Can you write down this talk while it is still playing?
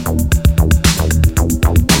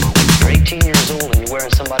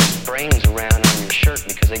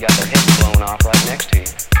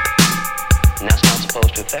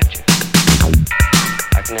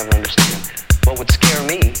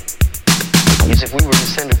as if we were to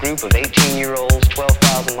send a group of 18-year-olds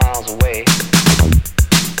 12,000 miles away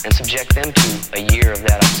and subject them to a year of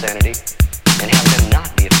that obscenity and have them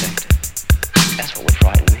not be affected. That's what would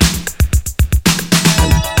frighten me.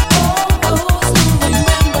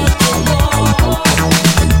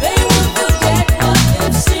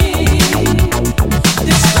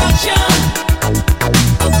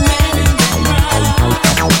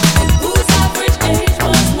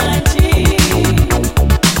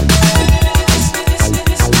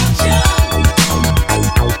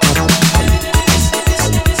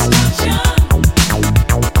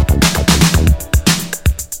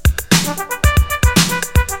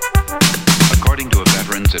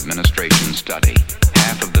 Administration study,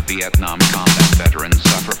 half of the Vietnam combat veterans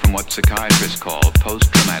suffer from what psychiatrists call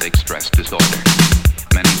post-traumatic stress disorder.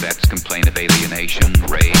 Many vets complain of alienation,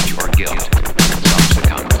 rage, or guilt. Some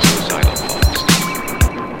succumb to suicidal thoughts.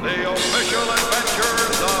 The official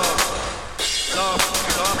adventures of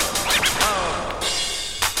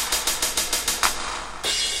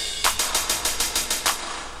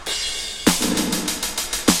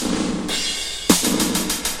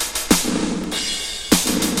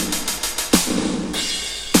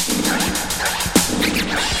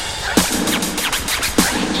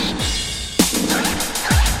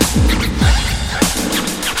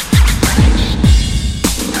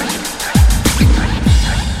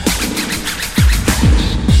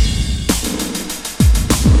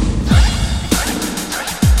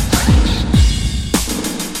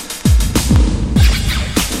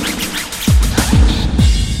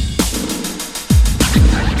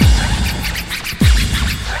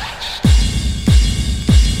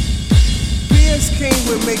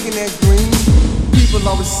making that green. People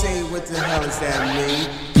always say, what the hell does that mean?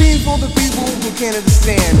 Green for the people who can't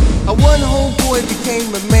understand. A one homeboy became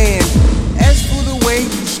a man. As for the way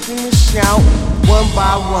you scream and shout, one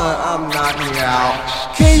by one I'm knocking you out.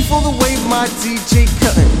 Came for the way my DJ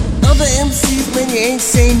cutting. Other MCs, man, you ain't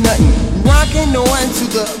saying nothing. Rocking on to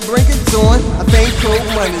the brink of dawn. I think cold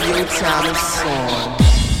money, your time is on.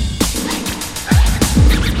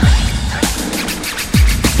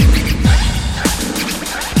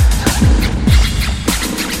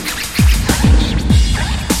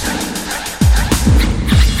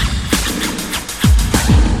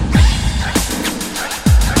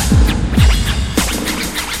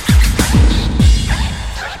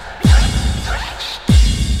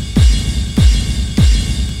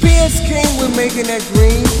 Making that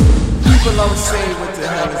green. People always say, what the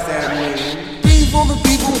hell does that mean? Green for the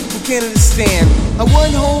people who can't understand. A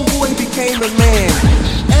one homeboy became a man.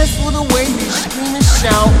 As for the way you scream and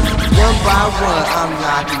shout, one by one I'm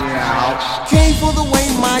knocking you out. Came for the way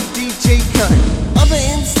my DJ cut. Other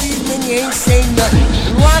MCs, man, you ain't saying nothing.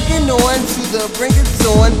 Rocking on to the brink of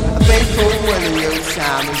dawn. I think cold money, your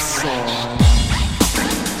time is on.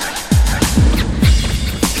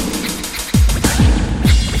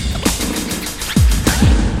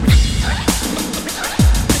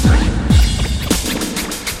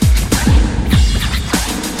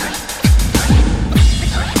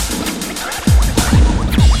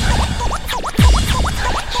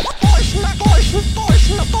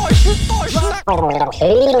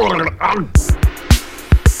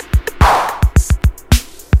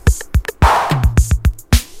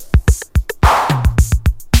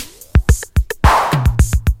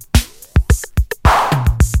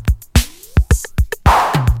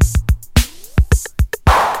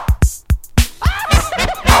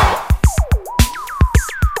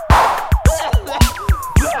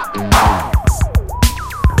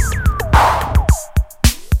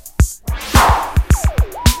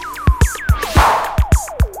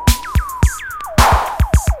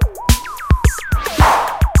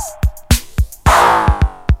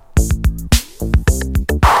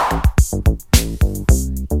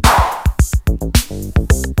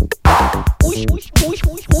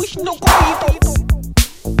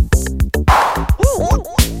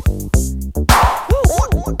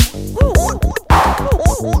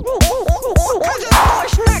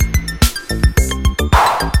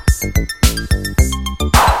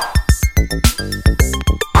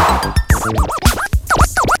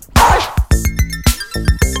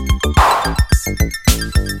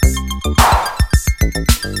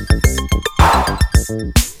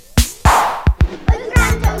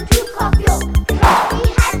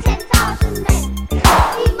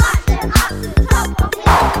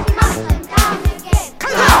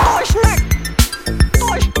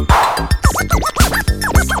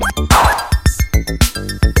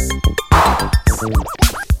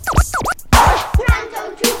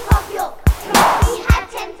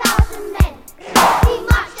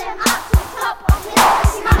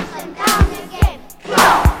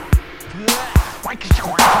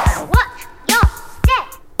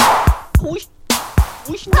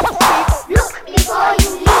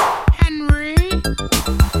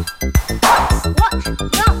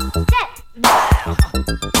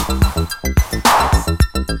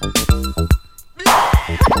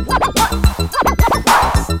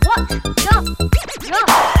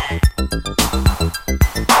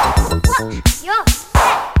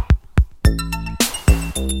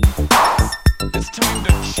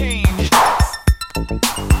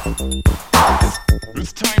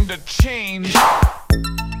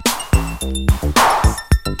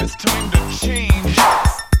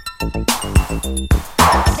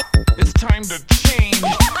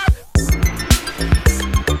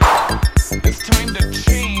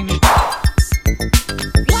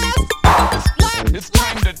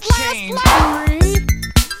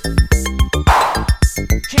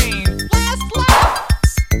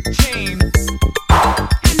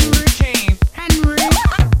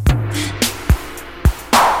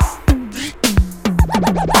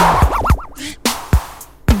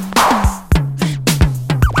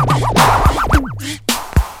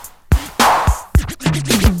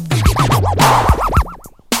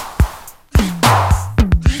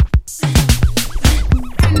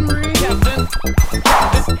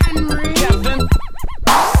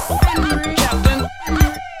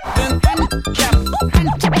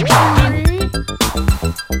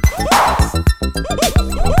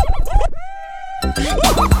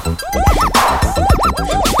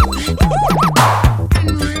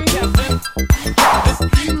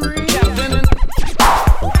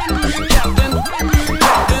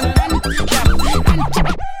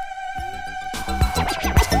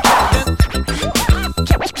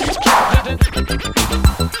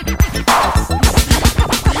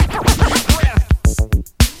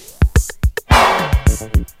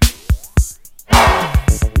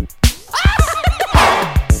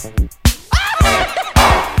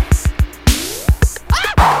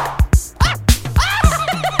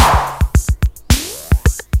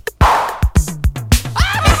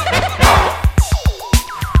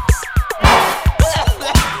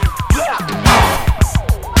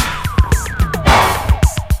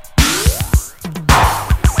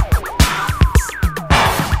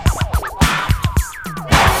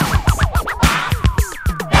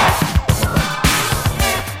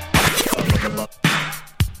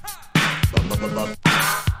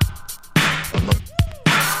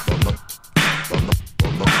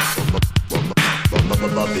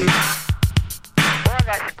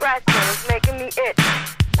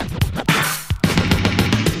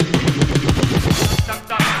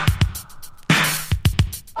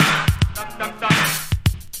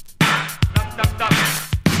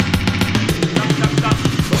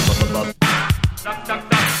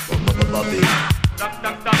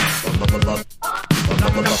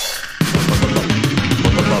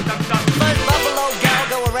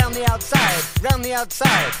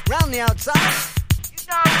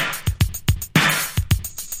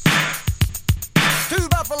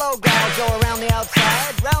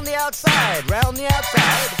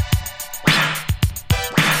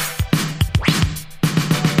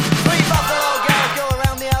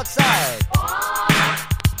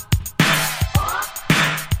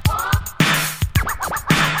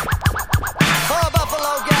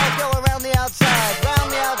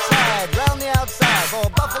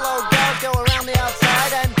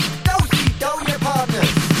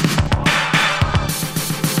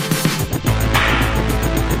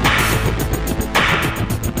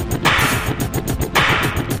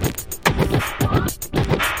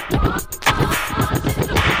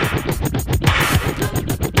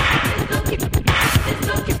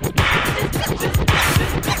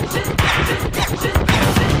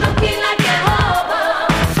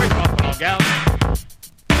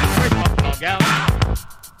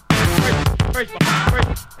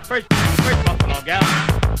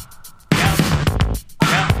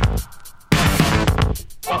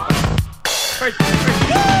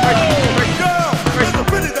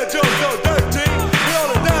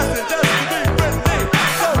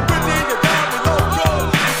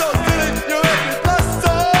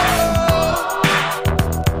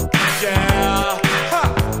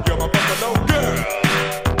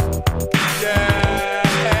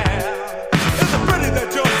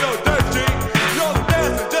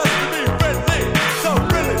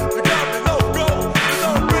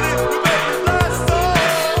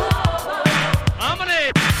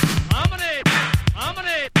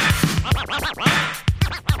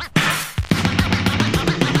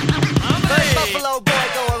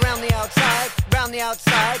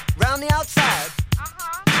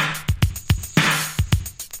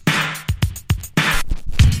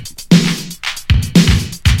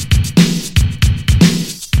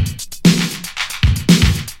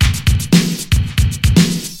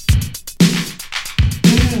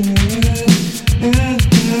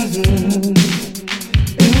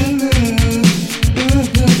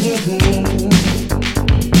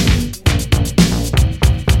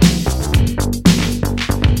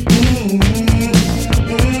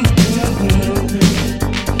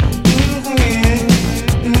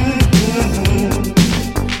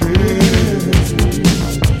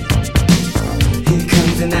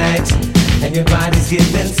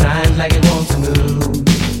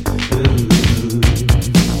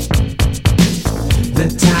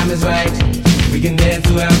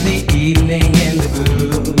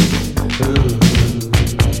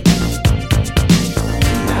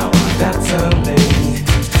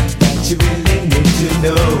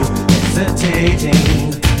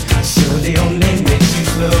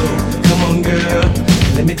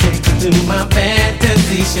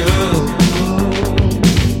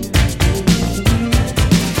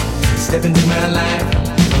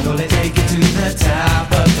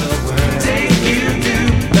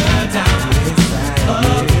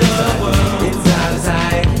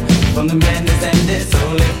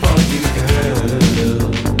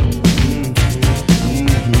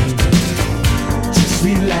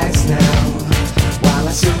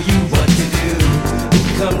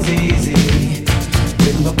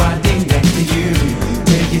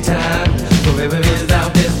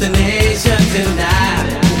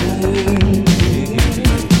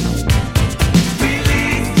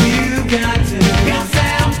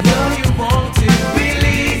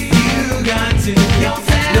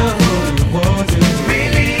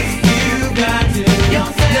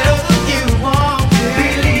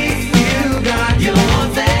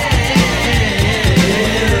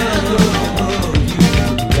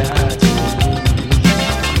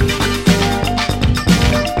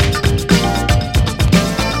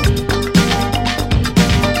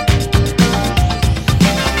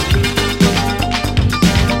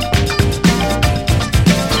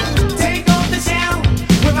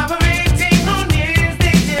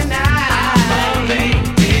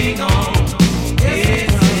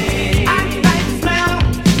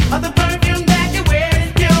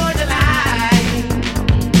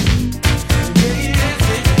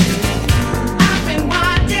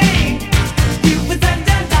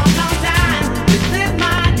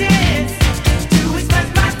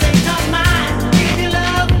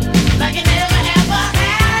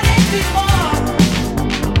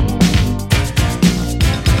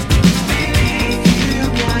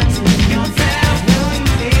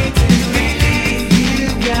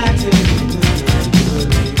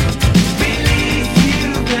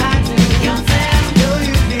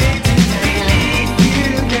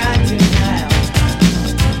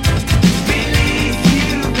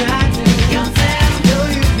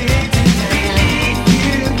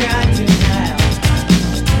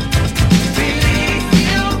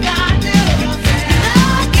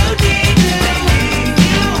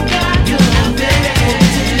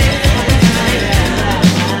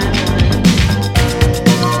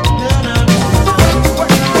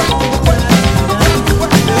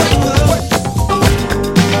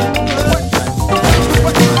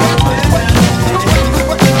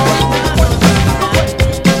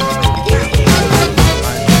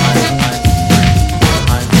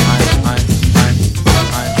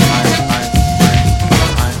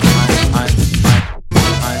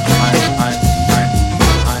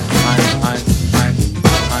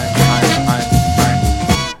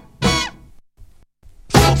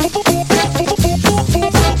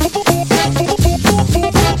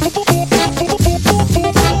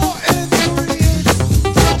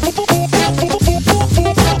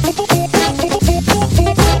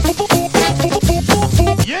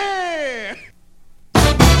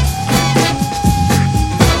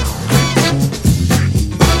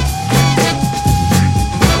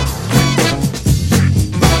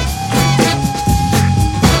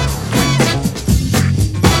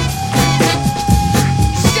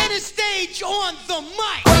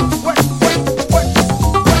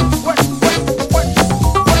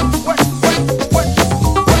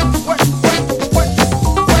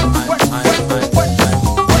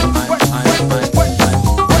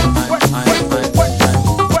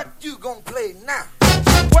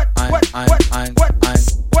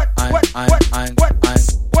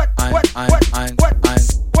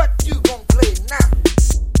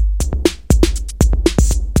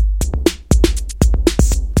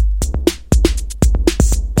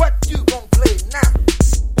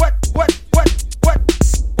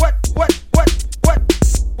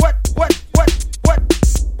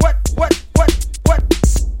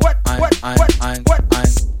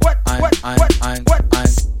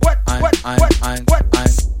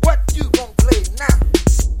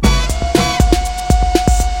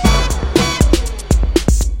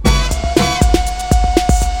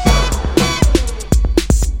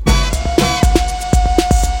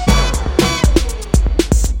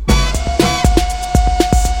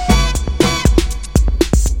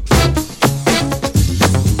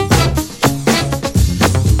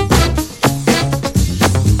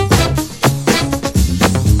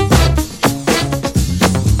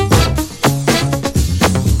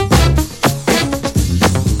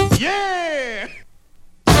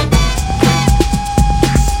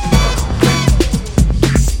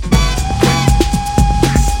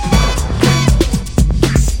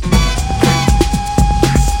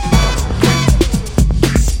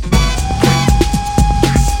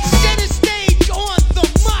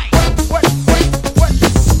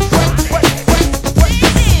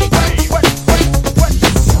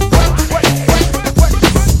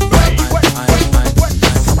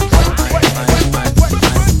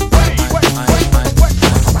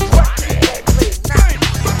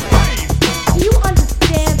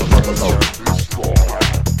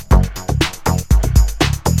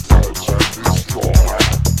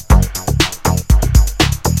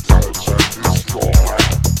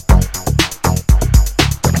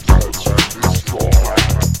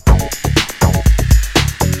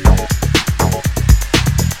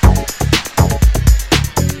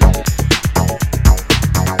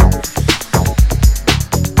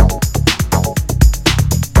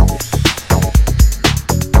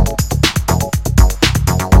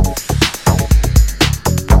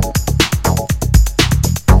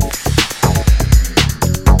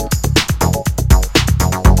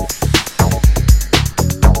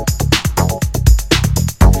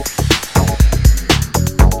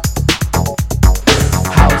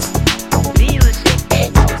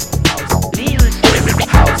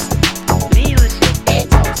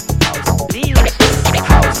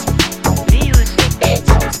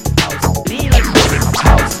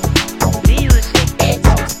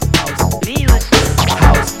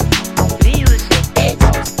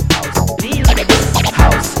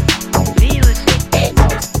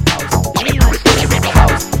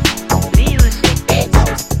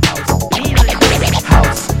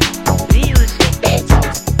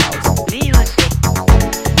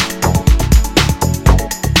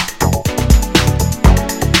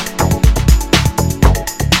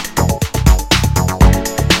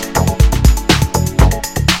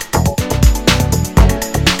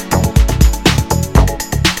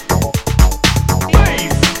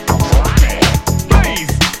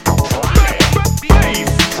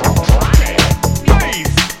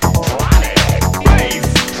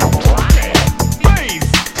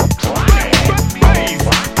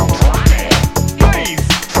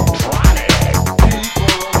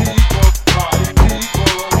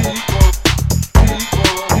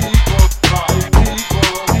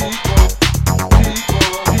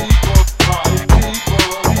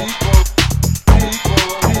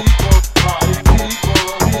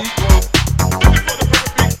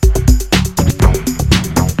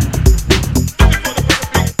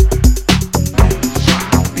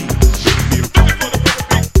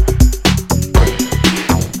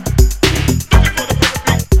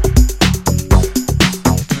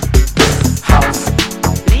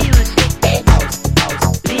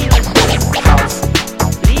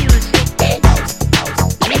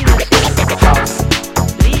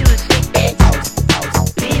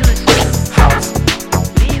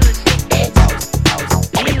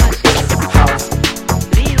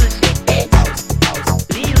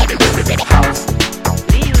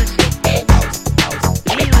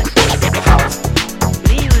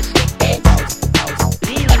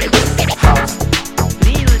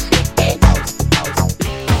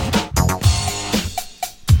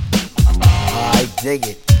 dig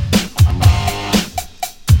it.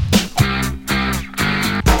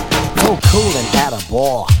 So cool and at a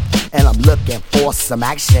bar, and I'm looking for some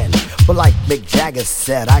action. But like Mick Jagger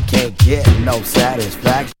said, I can't get no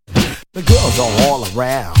satisfaction. The girls are all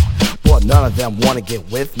around, but none of them wanna get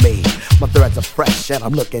with me. My threads are fresh and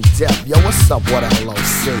I'm looking deaf. Yo, what's up with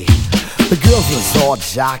LOC? The girls was all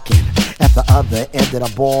jocking at the other end of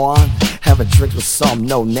the bar, having drinks with some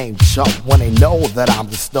no-name chump when they know that I'm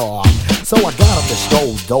the star. So I got up and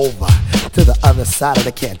strolled over to the other side of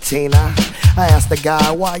the cantina. I asked the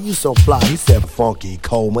guy, why you so fly? He said, Funky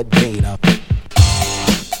Cole Medina.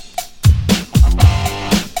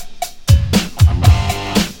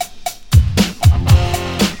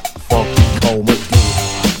 Funky Cole Medina.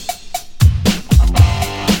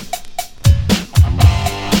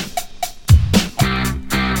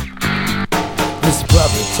 This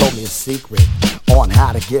brother told me a secret on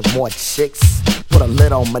how to get more chicks. Put a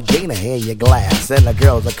little Medina in your glass and the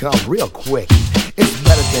girls will come real quick. It's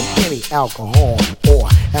better than any alcohol or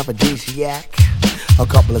aphrodisiac. A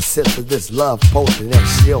couple of sips of this love potion and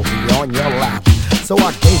she'll be on your lap. So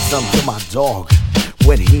I gave some to my dog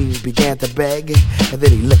when he began to beg, and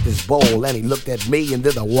then he licked his bowl and he looked at me and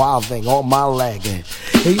did a wild thing on my leg.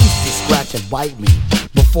 He used to scratch and bite me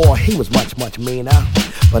before he was much, much meaner.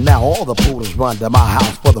 But now all the poodles run to my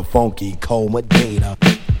house for the Funky Cole Medina.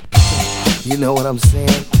 You know what I'm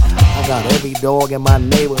saying? I got every dog in my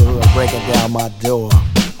neighborhood breaking down my door.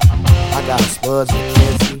 I got Spuds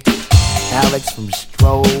McKenzie, Alex from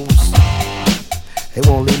Strohs. They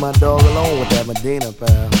won't leave my dog alone with that Medina,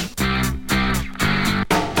 pal.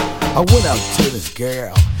 I went up to this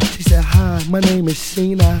girl. She said, hi, my name is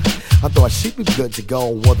Sheena. I thought she'd be good to go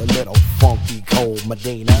with a little Funky Cole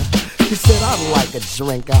Medina. She said, I'd like a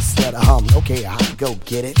drink. I said, okay, I'll go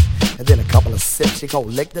get it. And then a couple of sips, she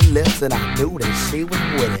gon' lick the lips, and I knew that she was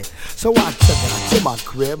with it. So I took her to my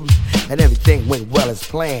crib, and everything went well as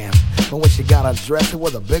planned. But when she got undressed, it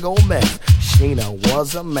was a big old mess. Sheena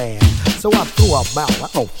was a man. So I threw her out. I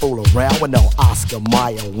don't fool around with no Oscar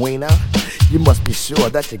Mayer wiener. You must be sure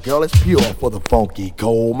that your girl is pure for the Funky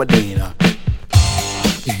Cole Medina.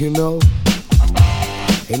 You know,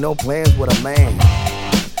 ain't no plans with a man.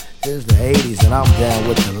 It's the 80s and I'm down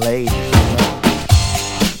with the ladies, you know.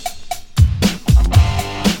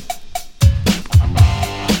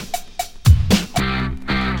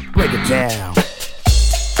 Break it down.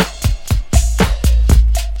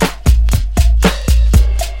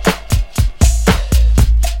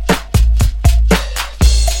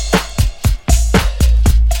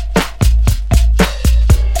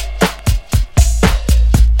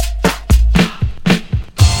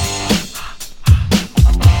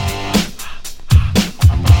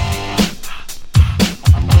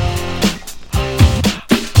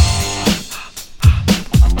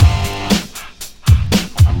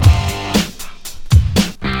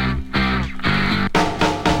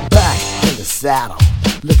 Saddle,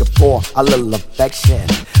 looking for a little affection.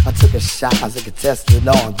 I took a shot as a contestant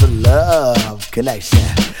on the love connection.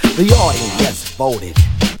 The audience voted,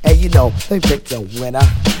 and you know they picked a winner.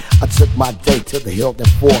 I took my date to the Hilton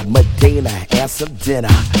for Medina and some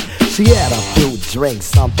dinner. She had a few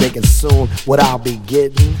drinks, I'm thinking soon what I'll be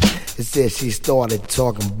getting. Instead she started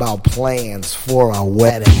talking about plans for a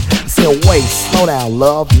wedding. I said, wait, slow down,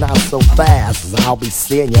 love, not so fast, I'll be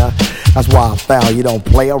seeing ya. That's why I found you don't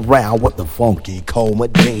play around with the Funky Cole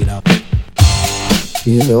Medina.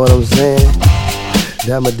 You know what I'm saying?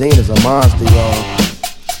 That Medina's a monster, y'all.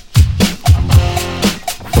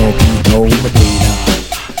 Funky Cole Medina.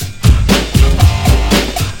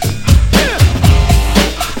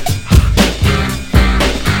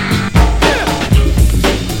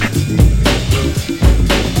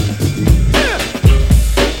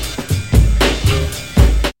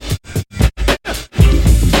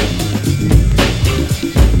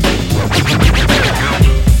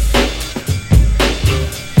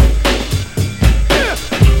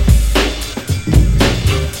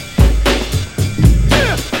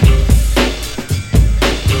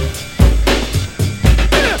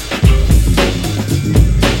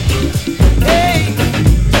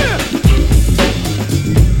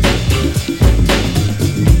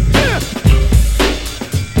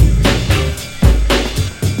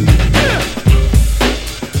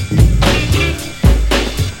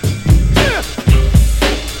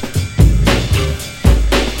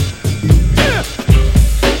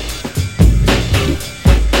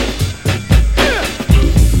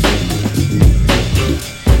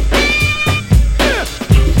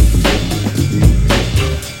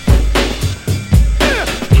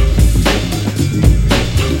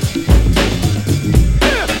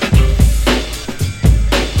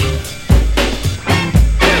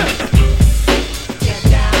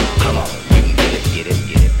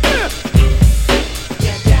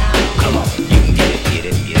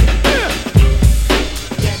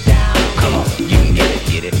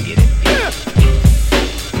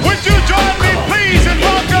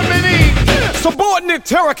 Sputnik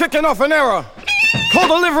terror kicking off an era. Cold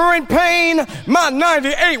delivering pain. My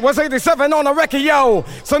 98 was 87 on the record, yo.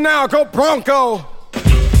 So now go Bronco.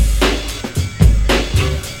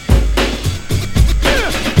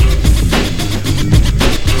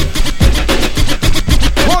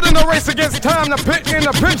 Caught in the race against time, the pit in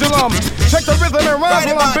the pendulum. Check the rhythm and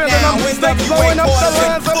rhymes while I'm bending them. Steps blowing up the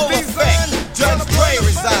lines of these. Judge Prey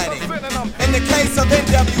residing. In the case of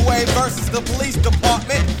NWA versus the police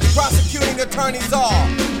department, prosecuting attorneys are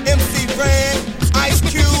MC Ren, Ice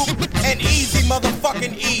Cube, and Easy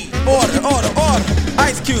motherfucking E. Order.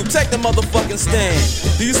 Ice Cube, take the motherfucking stand.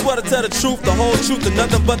 Do you swear to tell the truth, the whole truth, and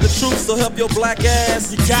nothing but the truth, so help your black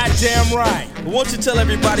ass? You goddamn right. Won't you tell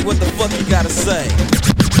everybody what the fuck you gotta say?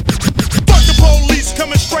 Fuck the police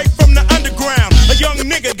coming straight from the underground. A young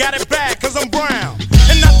nigga got it bad cause I'm brown.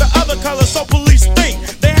 And not the other color, so police think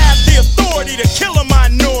they have the authority to kill a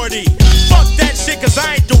minority. Fuck that shit cause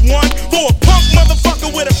I ain't the one for a punk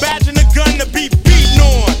motherfucker with a badge and a gun to be beaten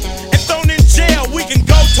on and thrown in jail. We can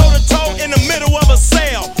go toe to toe in the middle of a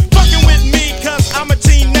sale. Fucking with me cause I'm a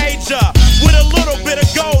teenager with a little bit of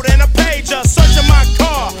gold and a pager. Searching my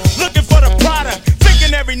car, looking for the product,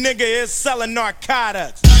 thinking every nigga is selling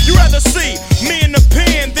narcotics. You rather see me in the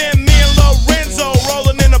pen than me and Lorenzo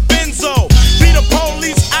rolling in a benzo. Be the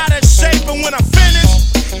police out of shape, and when I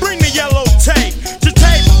finish, bring the yellow tape to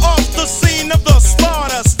tape off the scene of the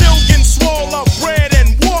slaughter. Still getting swole up bread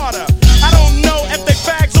and water. I don't know if they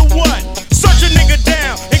fags or what. Search a nigga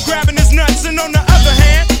down and grabbing his nuts, and on the other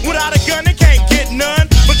hand, without a gun they can't get none.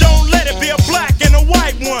 But don't let it be a black and a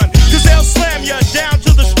white one, cause they'll slam you down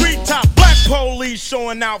to the street top. Black police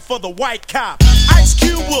showing out for the white cop. Ice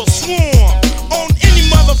Cube will swarm on any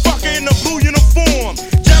motherfucker in a blue uniform.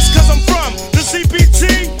 Just cause I'm from the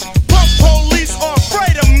CPT, punk police are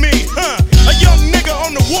afraid of me, huh? A young nigga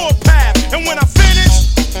on the warpath, and when I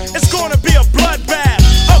finish, it's gonna be a bloodbath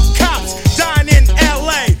of cops dying in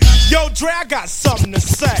LA. Yo, Dre, I got something to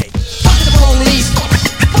say. Fuck the police. Fuck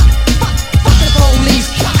the police.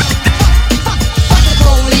 Fuck the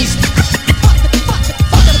police.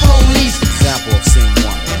 Fuck the police. Example of scene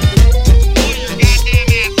 1.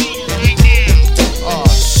 Oh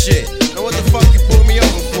shit, now what the fuck you pull me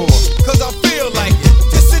over for? Cause I feel like it.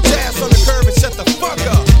 Just sit your ass on the curb and shut the fuck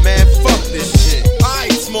up. Man, fuck this shit.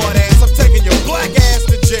 Alright, smart ass, I'm taking your black ass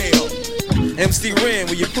to jail. MC Ren,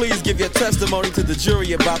 will you please give your testimony to the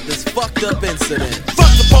jury about this fucked up incident?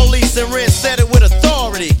 Fuck the police, and Ren said it with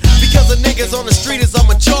authority. Because the niggas on the street is a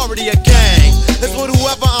majority of gang. It's with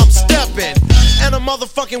whoever I'm stepping. And a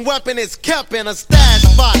motherfucking weapon is kept in a stash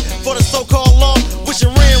spot for the so-called law. Wishing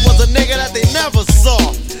Ren was a nigga that they never saw.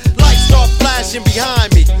 Lights start flashing behind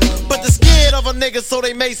me, but they're scared of a nigga, so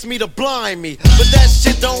they mace me to blind me. But that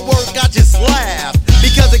shit don't work, I just laugh,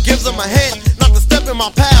 because it gives them a hint not to step in my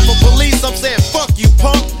path. For police, I'm saying fuck you,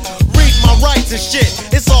 punk. Read my rights and shit,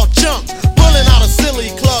 it's all junk. Pulling out a silly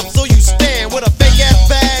club, so you stand with a fake ass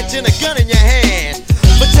badge and a gun in your hand.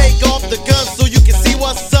 But take off the gun so you can see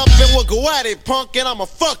what's up, and we'll go at it, punk, and I'ma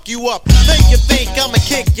fuck you up. You think I'ma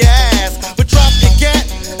kick your ass, but drop your gat,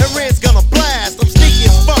 and Red's gonna blast. I'm sneaky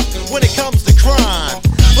as fuck when it comes to crime,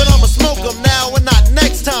 but I'ma smoke them now and not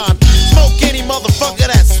next time. Smoke any motherfucker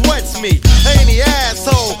that sweats me, any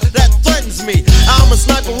asshole that threatens me. I'm a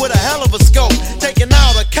sniper with a hell of a scope, taking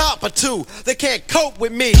out a cop or two. They can't cope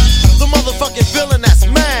with me, the motherfucking villain that's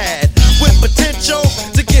mad, with potential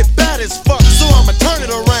to get bad as fuck. So I'ma turn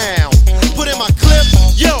it around, put in my clip,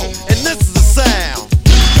 yo, and this is the sound.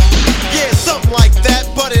 Yeah, something like that,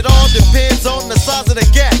 but it all depends on the size of the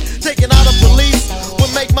gap. Taking out a police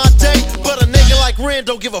would make my day, but a nigga like Ren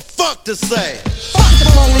don't give a fuck to say. Fuck the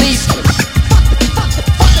police.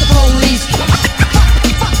 Fuck the police.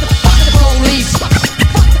 Fuck the police.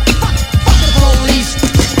 Fuck the police.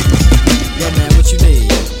 Yo, man, what you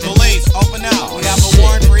need? Police, open up. We have a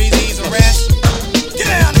warrant for Easy's arrest.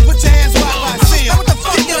 Get down and put your hands where I see him. What the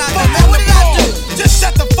fuck? Get out there, man. What did I do? Just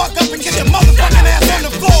shut the fuck up and get your motherfucking ass on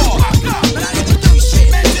the floor. But I didn't do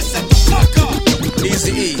shit. Man, just shut the fuck up.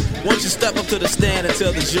 Easy E, won't you step up to the stand and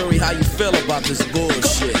tell the jury how you feel about this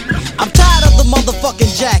bullshit? I'm tired of the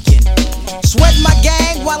motherfucking jacking. Sweating my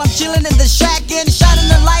gang while I'm chilling in the shack and shining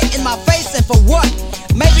the light in my face, and for what?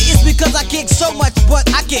 Maybe it's because I kick so much, but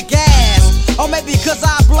I kick ass. Or maybe because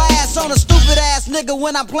I blast on a stupid ass nigga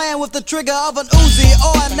when I'm playing with the trigger of an Uzi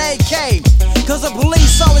or an AK. Cause the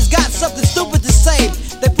police always got something stupid to say.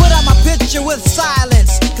 They put out my picture with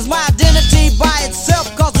silence, cause my identity by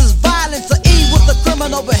itself causes violence. Or E with the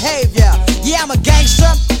criminal behavior. Yeah, I'm a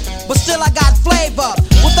gangster, but still I got flavor.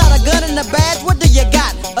 Without a gun and a badge, what do you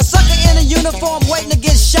got? A sucker in a uniform waiting to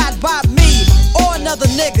get shot by me or another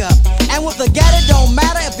nigga. And with a gat, it don't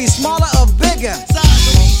matter if he's smaller or bigger.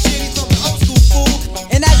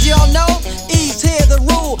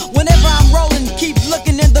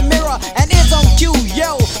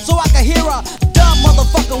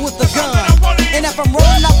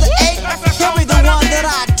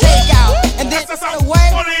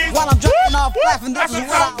 laughing, this is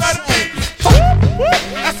what I'll say.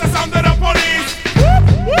 That's the sound of the police.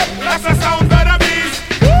 That's the sound of the beast.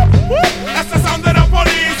 That's the sound of the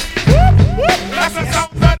police. That's the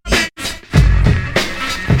sound of the beast.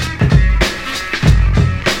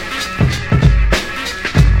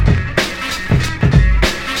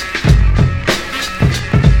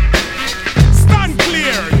 Stand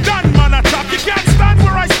clear, done man attack. You can't stand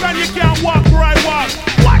where I stand, you can't walk where I walk.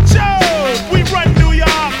 Watch out, we run New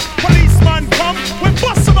York. Policeman come, we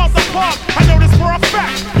bust him out the park. I know this for a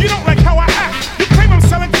fact, you don't like how I act. You claim I'm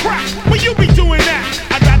selling crack, but you be doing that.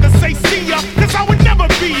 I'd rather say see ya, cause I would never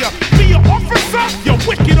be ya. Be an officer, you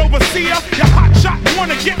wicked overseer. You hot shot,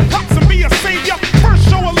 wanna get props and be a savior. First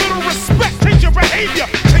show a little respect, change your behavior.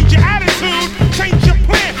 Change your attitude, change your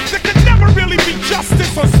plan. There can never really be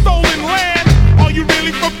justice on stolen land. Are you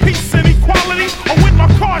really for peace and equality? Or when my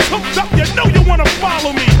car's hooked up, you know you wanna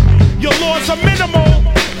follow me. Your laws are minimal,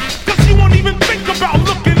 cause you won't even think about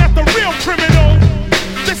looking at the real criminal.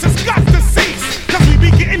 This has got to cease, cause we be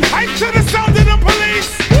getting hyped to the sound of the police.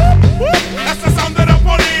 That's the sound of the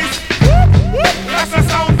police. That's the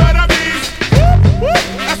sound of the beast.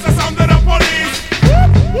 That's the sound of the police.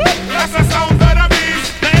 That's the sound of the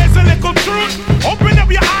beast. Now here's a little truth. Open up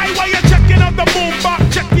your eye while you're checking out the boombox.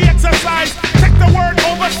 Check the exercise. Take the word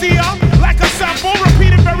overseer like a sample.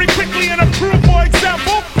 Repeat it very quickly and approve, for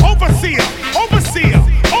example. Overseer, overseer,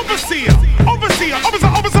 overseer, overseer, officer,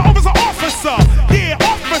 officer, officer, officer. Yeah,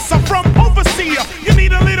 officer from overseer. You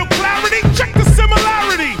need a little clarity? Check the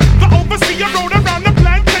similarity. The overseer rode around the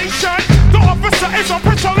plantation. The officer is on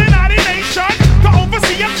patrol in our nation. The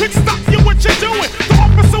overseer could stop you what you're doing. The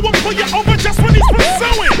officer will pull you over just when he's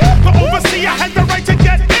pursuing. The overseer had the right to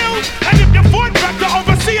get ill, and if you fought back, the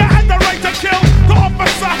overseer had the right to kill. The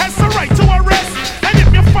officer has the right to arrest, and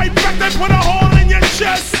if you fight back, they put a hole in your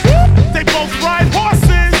chest. They both ride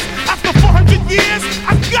horses. After 400 years,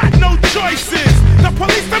 I got no choices. The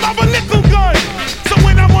police, them have a little gun, so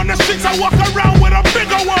when I'm on the streets, I walk around with a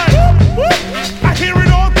bigger one. I hear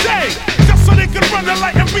it all day, just so they can run the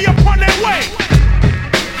light and be upon their way.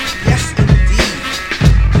 Yes, indeed.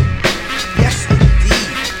 Yes,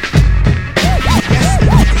 indeed. Yes,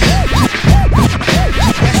 indeed.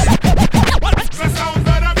 That's the sound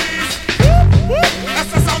of the beast. That's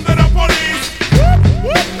the sound of the police.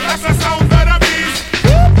 That's the sound of the beast.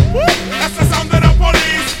 That's the sound of the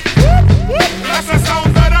police. That's the sound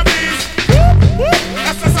of the beast.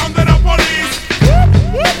 That's the sound of the police.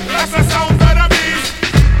 That's the sound of the beast.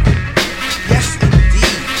 Yes,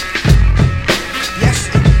 indeed. Yes,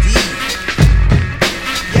 indeed.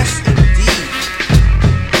 Yes, indeed.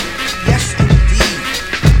 Yes, indeed.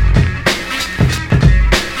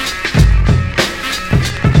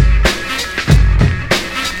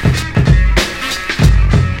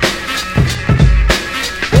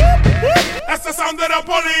 That's the sound of the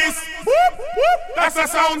police. That's the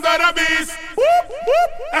sound of the beast.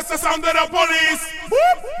 That's the sound of the police.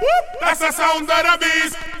 That's the sound of the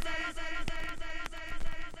beast.